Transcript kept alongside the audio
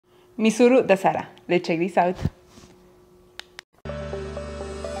Mysore Dasara. Let's check this out.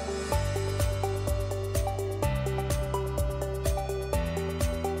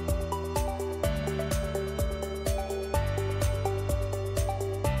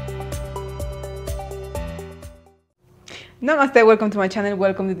 Namaste, welcome to my channel,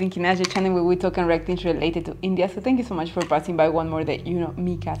 welcome to Thinkingnash, the channel where we talk and react things related to India. So thank you so much for passing by one more day. You know,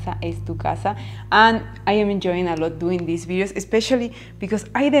 mi casa es tu casa. And I am enjoying a lot doing these videos, especially because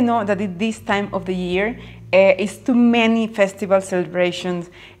I don't know that at this time of the year, it's too many festival celebrations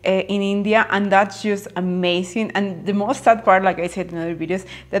in India, and that's just amazing. And the most sad part, like I said in other videos,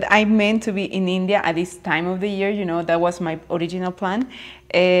 that I meant to be in India at this time of the year. You know, that was my original plan.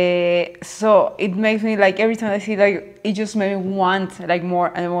 So it makes me, like, every time I see, like, it just makes me want, like,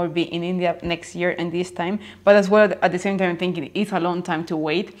 more and more be in India next year and this time. But as well, at the same time, I'm thinking it's a long time to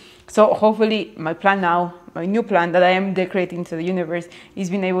wait. So hopefully my plan now, my new plan that I am decorating to the universe, is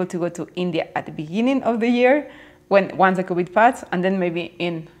being able to go to India at the beginning of the year, once the COVID passes, and then maybe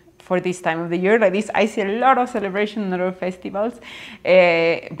for this time of the year. Like this, I see a lot of celebration, a lot of festivals,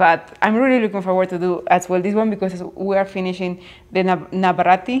 but I'm really looking forward to do as well this one, because we are finishing the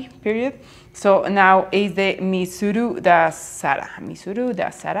Navaratri period. So now is the Mysore Dasara,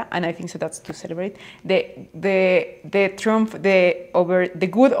 and I think so that's to celebrate the triumph, the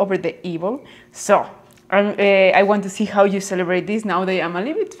good over the evil. So I want to see how you celebrate this now that I'm a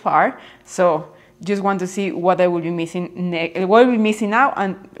little bit far. So just want to see what I will be missing what will be missing now,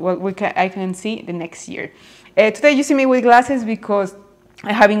 and what I can see the next year. Today you see me with glasses because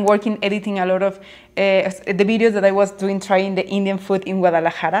I have been working editing a lot of the videos that I was doing trying the Indian food in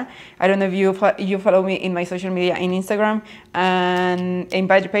Guadalajara. I don't know if you follow me in my social media, in Instagram and in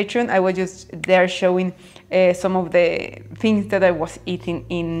Patreon. I was just there showing some of the things that I was eating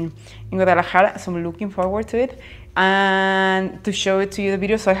in Guadalajara, so I'm looking forward to it and to show it to you the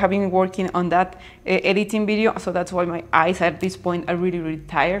video. So I have been working on that editing video, so that's why my eyes at this point are really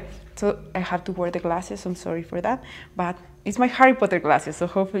tired, so I have to wear the glasses. I'm sorry for that, but it's my Harry Potter glasses, so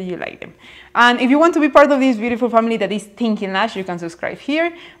hopefully you like them. And if you want to be part of this beautiful family that is Thinkingnash, you can subscribe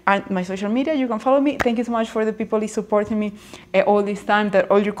here. And my social media, you can follow me. Thank you so much for the people who supporting me all this time,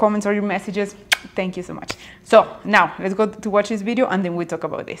 that all your comments, all your messages. Thank you so much. So now let's go to watch this video, and then we talk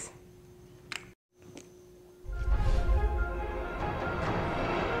about this.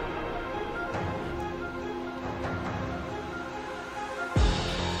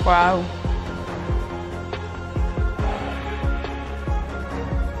 Wow.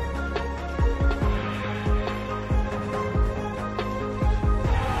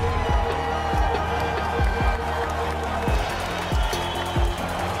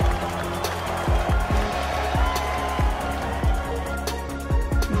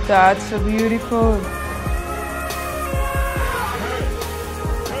 That's so beautiful.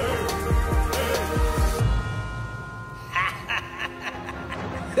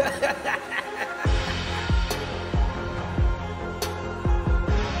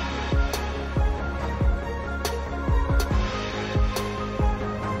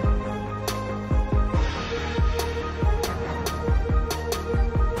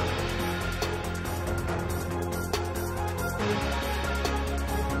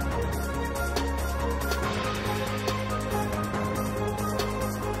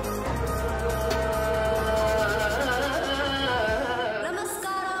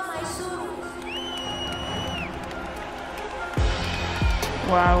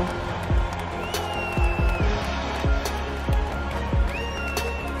 Wow.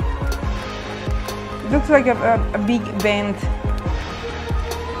 It looks like a big event.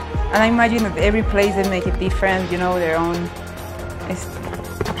 And I imagine that every place they make it different, you know, their own.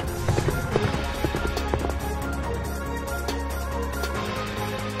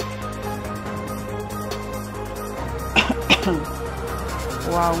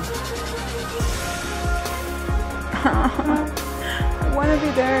 Wow. I want to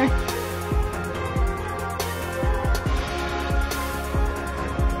be there.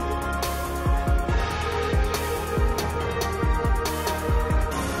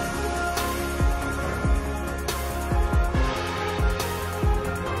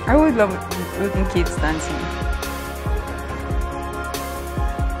 I would love looking kids dancing.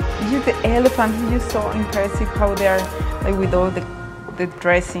 Just the elephants are just so impressive how they are, like, with all the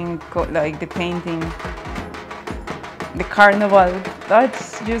dressing, like the painting, the carnival.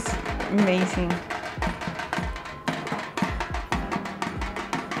 That's just amazing.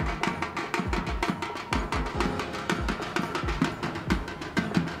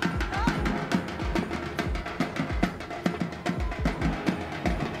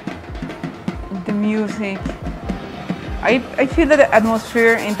 The music. I feel that the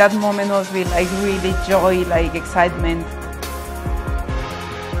atmosphere in that moment must be like really joy, like excitement.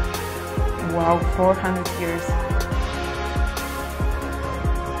 Wow, 400 years.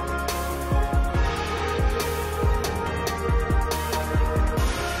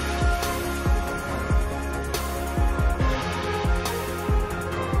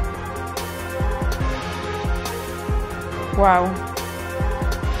 Wow.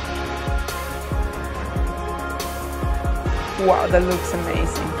 Wow, that looks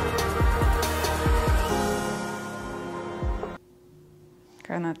amazing.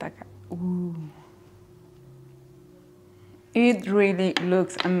 Karnataka. Ooh. It really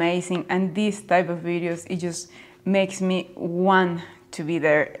looks amazing, and this type of videos, it just makes me want to be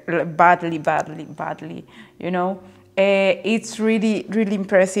there badly, you know. It's really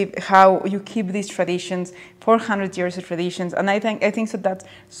impressive how you keep these traditions, 400 years of traditions, and I think so that's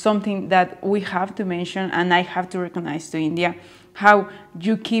something that we have to mention, and I have to recognize to India, how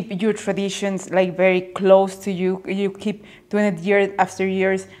you keep your traditions like very close to you. You keep doing it year after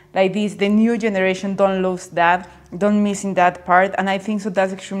years like this. The new generation don't lose that, don't missing that part, and I think so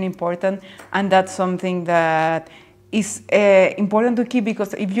that's extremely important, and that's something that is important to keep,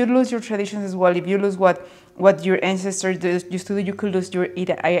 because if you lose your traditions as well, if you lose what your ancestors used to do, you could lose your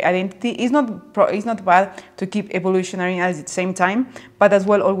identity. It's not bad to keep evolutionary at the same time, but as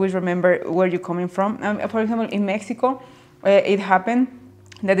well always remember where you're coming from. For example, in Mexico, it happened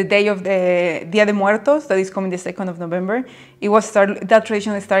that the day of the Dia de Muertos, that is coming the 2nd of November, that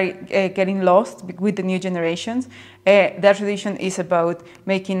tradition started getting lost with the new generations. That tradition is about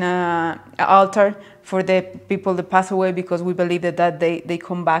making an altar for the people that pass away, because we believe that they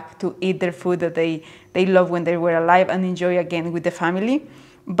come back to eat their food that they loved when they were alive and enjoy again with the family.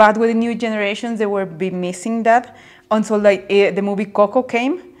 But with the new generations, they were missing that until like the movie Coco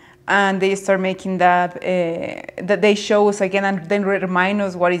came, and they start making that they show us again and then remind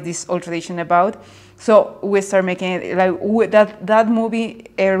us what is this old tradition about. So we start making it like that movie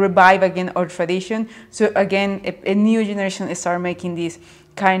revive again our tradition. So again, a new generation start making these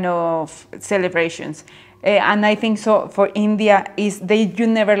kind of celebrations. And I think so for India is you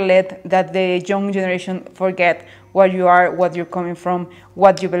never let that the young generation forget what you are, what you're coming from,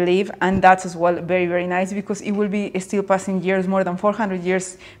 what you believe, and that's as well very nice, because it will be still passing years, more than 400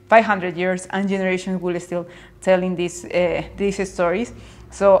 years, 500 years, and generations will still telling these stories.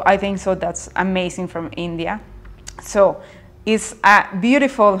 So I think so that's amazing from India. So it's a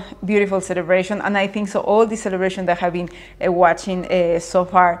beautiful celebration, and I think so all the celebrations that I have been watching so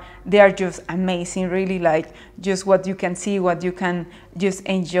far, they are just amazing, really, like just what you can see, what you can just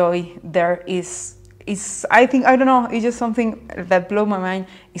enjoy there is I don't know, it's just something that blew my mind.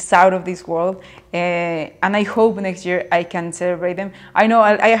 It's out of this world, and I hope next year I can celebrate them. I know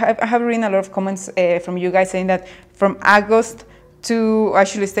I have read a lot of comments from you guys saying that from August to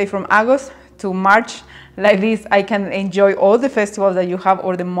March, like this, I can enjoy all the festivals that you have,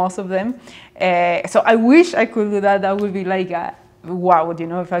 or the most of them. So I wish I could do that. That would be like wow, you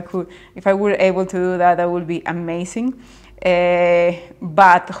know, if I were able to do that, that would be amazing.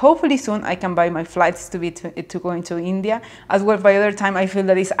 But hopefully soon I can buy my flights to go into India as well. By other time, I feel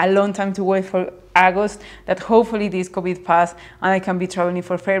that it's a long time to wait for August, that hopefully this COVID pass and I can be traveling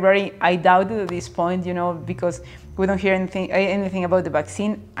for February. I doubt it at this point, you know, because we don't hear anything about the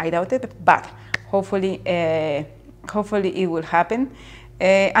vaccine. I doubt it, but hopefully it will happen.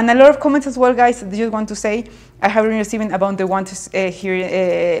 And a lot of comments as well, guys. I just want to say I have been receiving about the one to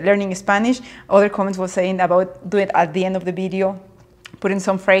hear learning Spanish. Other comments were saying about doing it at the end of the video, putting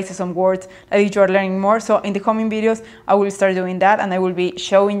some phrases, some words that you are learning more. So in the coming videos, I will start doing that, and I will be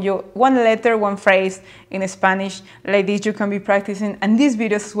showing you one letter, one phrase in Spanish. Like this, you can be practicing, and these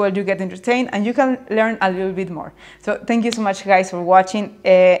videos as well, you get entertained and you can learn a little bit more. So thank you so much, guys, for watching.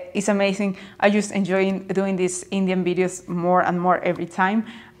 It's amazing. I just enjoy doing these Indian videos more and more every time.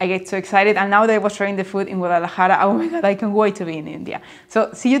 I get so excited, and now that I was trying the food in Guadalajara, oh my God, I can't wait to be in India.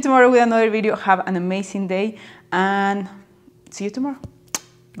 So see you tomorrow with another video. Have an amazing day, and see you tomorrow.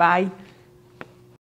 Bye.